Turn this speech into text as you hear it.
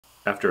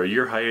After a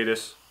year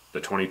hiatus,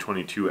 the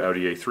 2022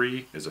 Audi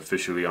A3 is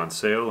officially on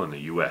sale in the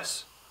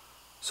US.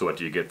 So what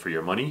do you get for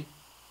your money?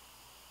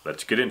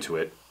 Let's get into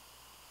it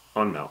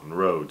on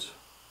MtnRoads.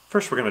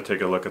 First, we're going to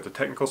take a look at the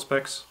technical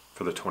specs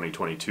for the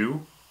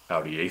 2022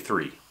 Audi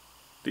A3.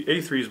 The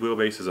A3's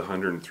wheelbase is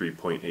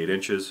 103.8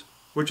 inches,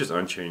 which is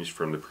unchanged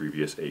from the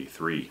previous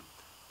A3.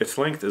 Its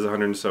length is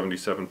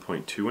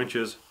 177.2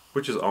 inches,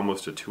 which is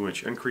almost a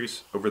 2-inch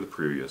increase over the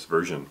previous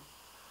version.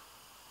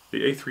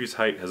 The A3's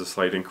height has a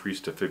slight increase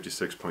to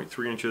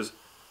 56.3 inches,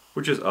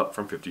 which is up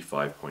from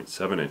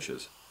 55.7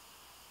 inches.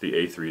 The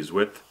A3's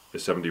width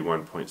is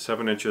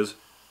 71.7 inches,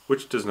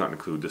 which does not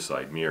include the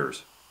side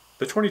mirrors.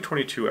 The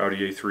 2022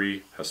 Audi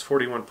A3 has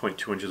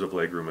 41.2 inches of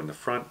legroom in the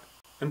front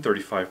and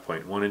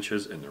 35.1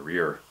 inches in the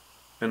rear.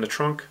 In the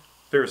trunk,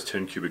 there is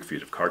 10 cubic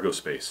feet of cargo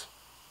space.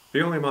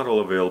 The only model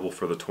available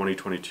for the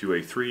 2022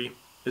 A3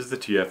 is the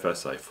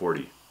TFSI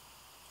 40,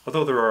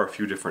 although there are a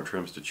few different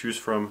trims to choose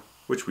from,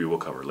 which we will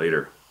cover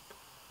later.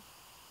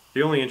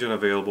 The only engine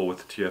available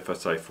with the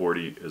TFSI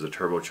 40 is a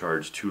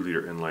turbocharged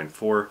 2-liter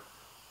inline-4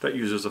 that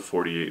uses a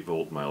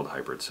 48-volt mild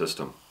hybrid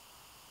system.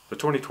 The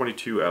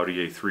 2022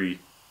 Audi A3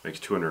 makes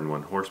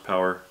 201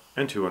 horsepower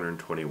and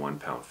 221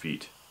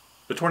 pound-feet.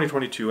 The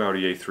 2022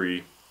 Audi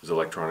A3 is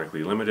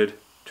electronically limited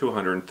to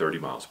 130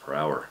 miles per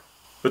hour.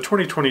 The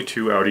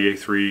 2022 Audi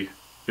A3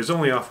 is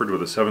only offered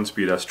with a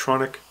 7-speed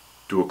S-tronic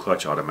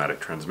dual-clutch automatic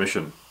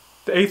transmission.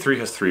 The A3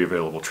 has 3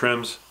 available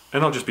trims,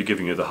 and I'll just be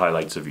giving you the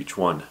highlights of each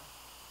one.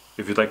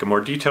 If you'd like a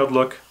more detailed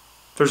look,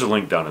 there's a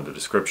link down in the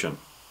description.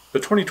 The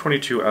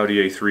 2022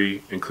 Audi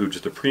A3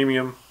 includes the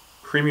Premium,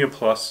 Premium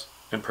Plus,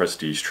 and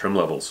Prestige trim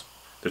levels.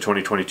 The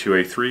 2022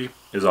 A3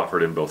 is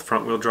offered in both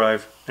front-wheel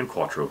drive and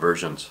quattro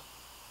versions.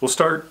 We'll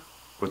start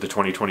with the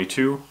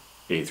 2022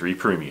 A3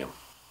 Premium.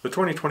 The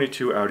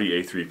 2022 Audi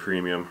A3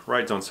 Premium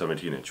rides on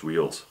 17-inch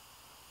wheels.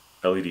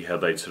 LED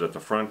headlights sit at the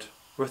front,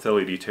 with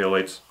LED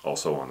taillights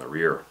also on the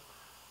rear.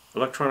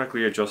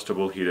 Electronically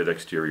adjustable heated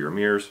exterior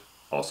mirrors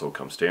also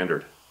come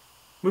standard.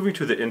 Moving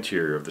to the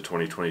interior of the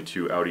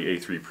 2022 Audi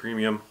A3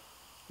 Premium,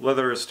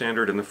 leather is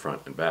standard in the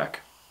front and back.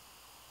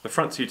 The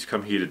front seats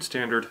come heated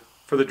standard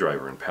for the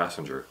driver and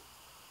passenger.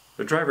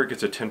 The driver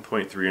gets a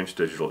 10.3-inch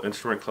digital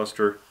instrument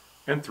cluster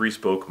and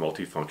 3-spoke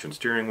multi-function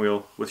steering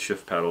wheel with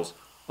shift paddles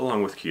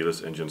along with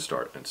keyless engine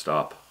start and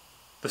stop.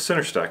 The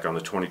center stack on the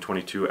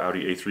 2022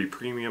 Audi A3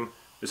 Premium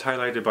is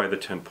highlighted by the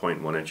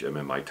 10.1-inch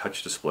MMI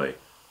touch display,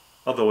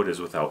 although it is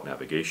without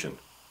navigation.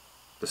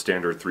 The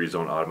standard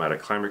 3-zone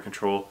automatic climate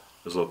control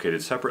is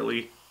located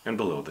separately and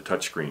below the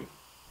touchscreen.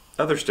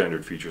 Other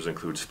standard features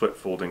include split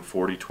folding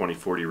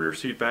 40-20-40 rear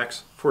seat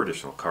backs for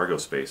additional cargo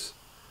space,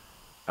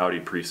 Audi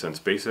Pre-Sense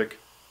Basic,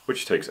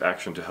 which takes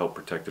action to help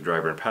protect the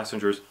driver and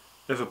passengers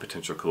if a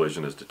potential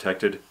collision is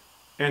detected,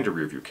 and a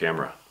rear-view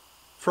camera.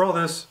 For all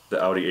this,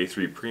 the Audi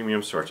A3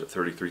 Premium starts at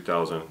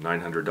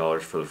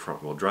 $33,900 for the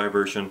front-wheel drive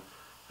version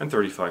and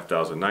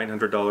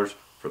 $35,900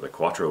 for the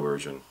quattro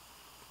version.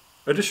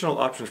 Additional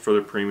options for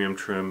the premium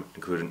trim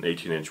include an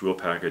 18-inch wheel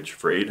package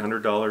for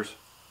 $800,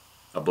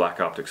 a black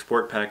optic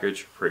sport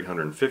package for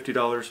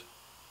 $850,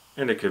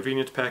 and a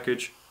convenience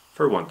package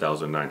for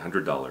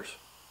 $1,900.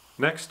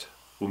 Next,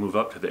 we'll move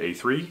up to the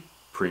A3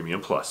 Premium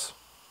Plus.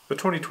 The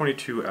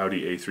 2022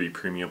 Audi A3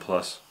 Premium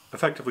Plus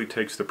effectively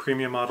takes the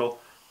premium model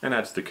and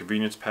adds the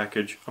convenience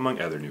package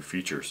among other new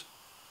features.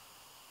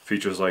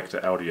 Features like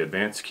the Audi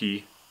Advance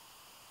Key,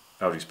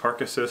 Audi's Park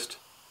Assist,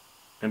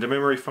 and a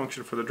memory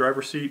function for the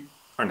driver's seat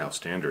are now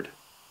standard.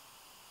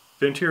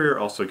 The interior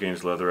also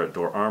gains leather at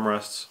door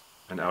armrests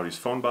and Audi's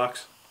phone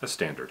box as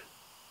standard.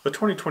 The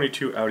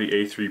 2022 Audi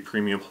A3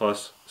 Premium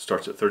Plus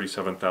starts at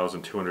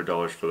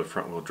 $37,200 for the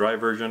front-wheel drive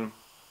version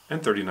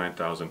and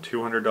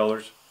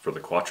 $39,200 for the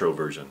quattro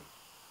version.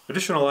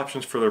 Additional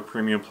options for the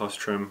Premium Plus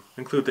trim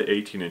include the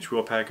 18-inch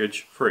wheel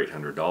package for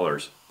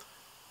 $800,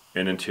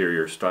 an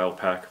interior style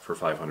pack for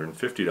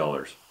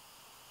 $550,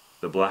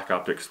 the black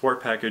optic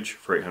sport package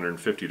for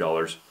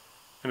 $850,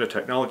 and a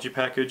technology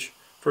package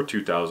for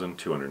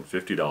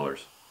 $2,250.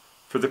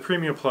 For the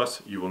Premium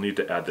Plus, you will need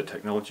to add the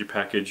technology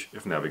package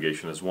if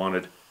navigation is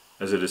wanted,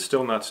 as it is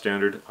still not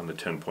standard on the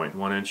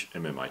 10.1-inch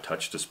MMI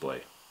touch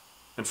display.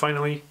 And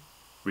finally,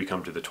 we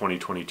come to the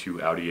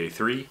 2022 Audi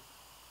A3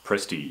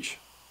 Prestige.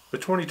 The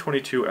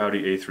 2022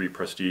 Audi A3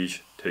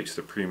 Prestige takes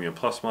the Premium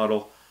Plus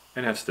model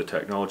and adds the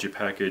technology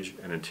package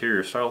and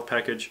interior style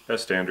package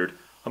as standard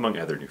among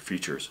other new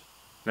features.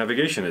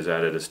 Navigation is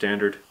added as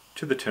standard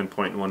to the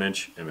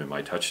 10.1-inch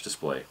MMI touch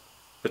display.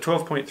 The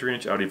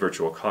 12.3-inch Audi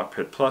Virtual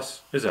Cockpit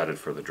Plus is added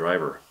for the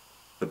driver.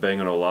 The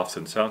Bang &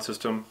 Olufsen sound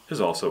system is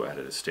also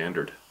added as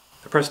standard.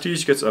 The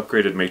Prestige gets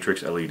upgraded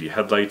matrix LED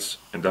headlights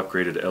and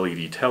upgraded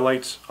LED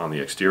taillights on the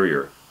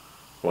exterior,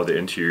 while the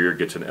interior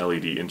gets an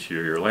LED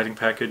interior lighting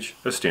package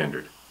as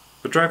standard.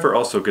 The driver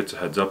also gets a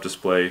heads-up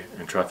display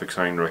and traffic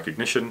sign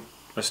recognition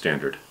as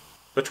standard.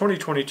 The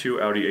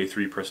 2022 Audi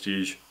A3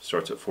 Prestige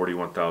starts at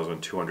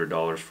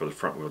 $41,200 for the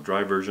front-wheel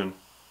drive version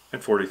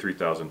and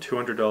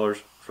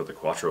 $43,200 for the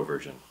quattro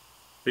version.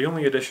 The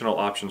only additional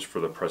options for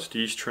the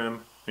Prestige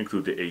trim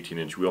include the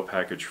 18-inch wheel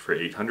package for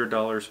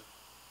 $800,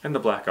 and the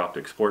Black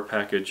Optic Sport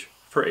Package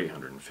for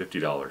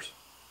 $850.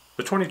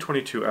 The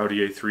 2022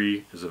 Audi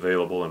A3 is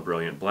available in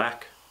Brilliant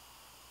Black,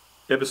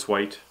 Ibis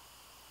White,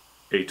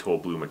 Atoll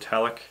Blue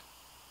Metallic,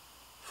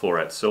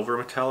 Floret Silver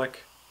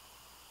Metallic,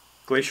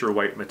 Glacier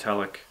White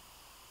Metallic,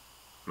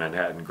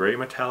 Manhattan Gray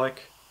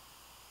Metallic,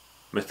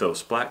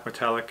 Mythos Black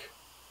Metallic,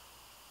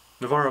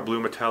 Navarro Blue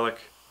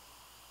Metallic,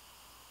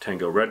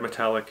 Tango Red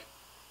Metallic,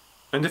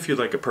 and if you'd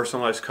like a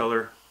personalized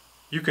color,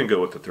 you can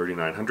go with the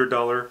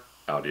 $3,900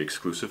 Audi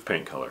exclusive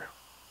paint color.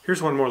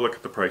 Here's one more look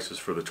at the prices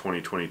for the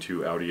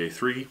 2022 Audi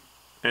A3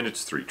 and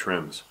its 3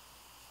 trims.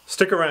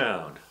 Stick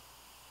around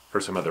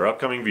for some other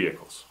upcoming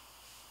vehicles.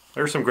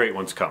 There are some great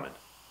ones coming.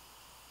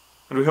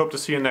 And we hope to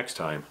see you next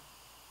time,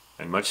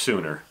 and much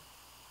sooner,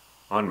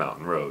 on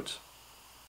Mountain Roads.